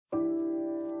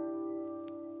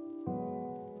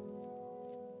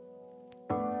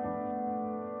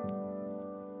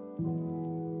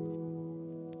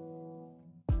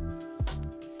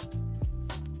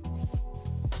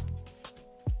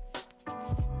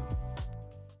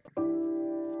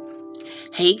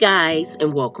Hey guys,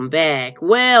 and welcome back.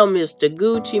 Well, Mr.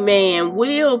 Gucci Man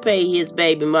will pay his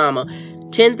baby mama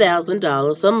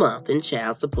 $10,000 a month in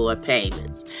child support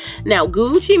payments. Now,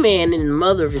 Gucci Man and the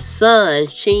mother of his son,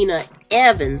 Sheena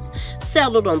Evans,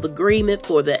 settled on the agreement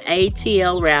for the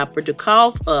ATL rapper to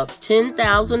cough up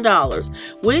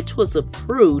 $10,000, which was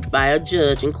approved by a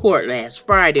judge in court last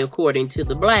Friday, according to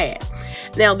the Blast.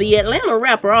 Now, the Atlanta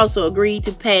rapper also agreed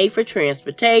to pay for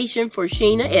transportation for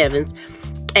Sheena Evans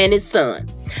and his son.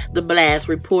 The Blast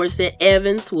reports that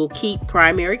Evans will keep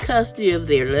primary custody of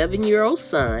their 11-year-old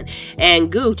son,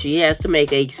 and Gucci has to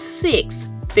make a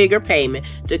six-figure payment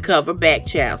to cover back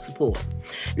child support.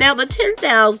 Now, the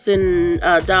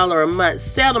 $10,000 a month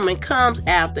settlement comes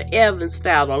after Evans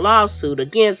filed a lawsuit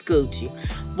against Gucci,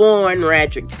 born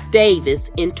Radrick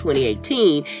Davis, in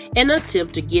 2018, in an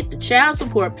attempt to get the child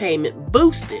support payment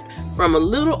boosted from a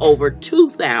little over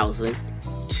 $2,000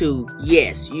 to,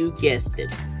 yes, you guessed it,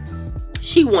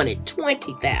 she wanted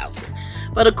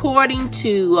 $20,000. But according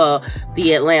to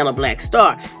the Atlanta Black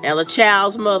Star, now the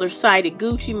child's mother cited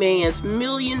Gucci Mane's $1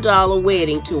 million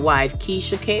wedding to wife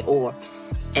Keisha Kaur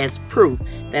as proof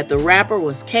that the rapper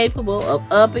was capable of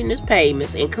upping his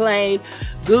payments, and claimed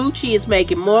Gucci is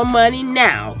making more money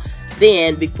now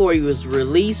than before he was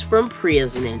released from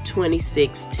prison in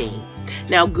 2016.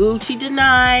 Now, Gucci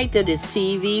denied that his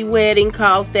TV wedding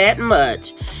cost that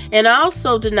much, and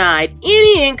also denied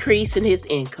any increase in his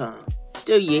income.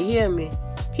 Do you hear me?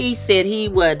 He said he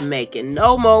wasn't making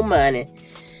no more money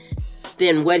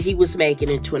than what he was making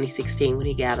in 2016 when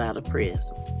he got out of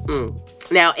prison.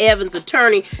 Now, Evans'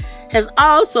 attorney has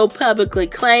also publicly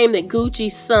claimed that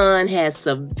Gucci's son has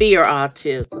severe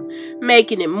autism,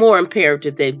 making it more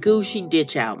imperative that Gucci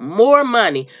dish out more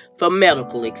money for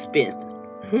medical expenses.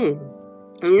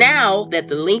 Now that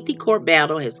the lengthy court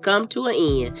battle has come to an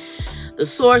end, the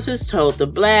sources told the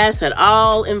Blast that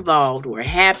all involved were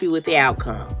happy with the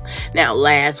outcome. Now,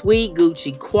 last week,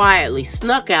 Gucci quietly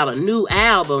snuck out a new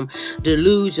album,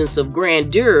 Delusions of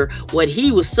Grandeur, what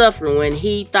he was suffering when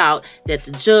he thought that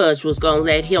the judge was going to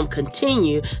let him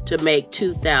continue to make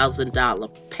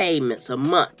 $2,000 payments a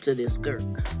month to this girl.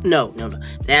 No.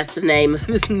 That's the name of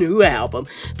his new album,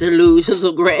 Delusions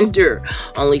of Grandeur,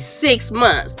 only 6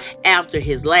 months after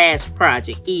his last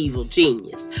project, Evil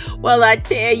Genius. Well, I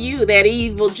tell you, that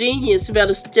Evil Genius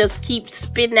better just keep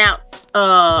spitting out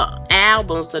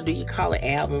albums, or do you call it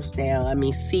albums now? I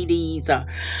mean CDs, or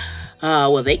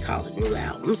well, they call it new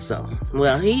albums. So,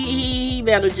 well, he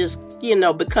better just,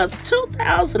 because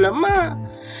 $2,000 a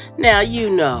month. Now,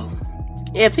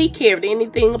 if he cared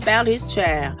anything about his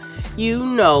child,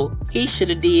 he should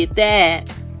have did that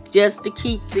just to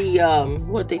keep the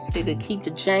to keep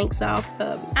the janks off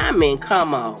of it. I mean,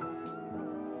 come on.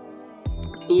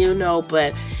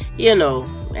 But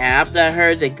after I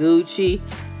heard that Gucci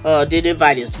did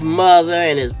invite his mother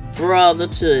and his brother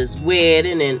to his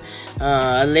wedding, and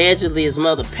allegedly his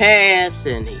mother passed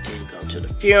and he didn't go to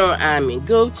the funeral. I mean,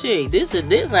 Gucci, this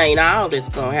ain't all that's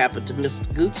gonna happen to Mr.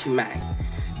 Gucci Mane,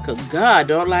 cause God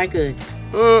don't like it.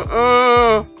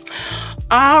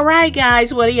 All right,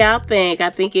 guys, what do y'all think? I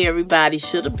think everybody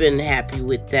should have been happy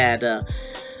with that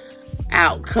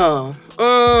outcome.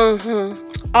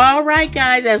 All right,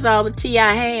 guys, that's all the tea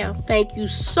I have. Thank you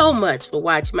so much for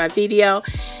watching my video.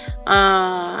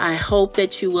 I hope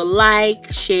that you will like,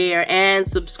 share, and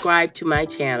subscribe to my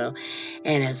channel.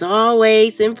 And as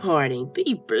always, in parting,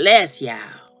 be blessed, y'all.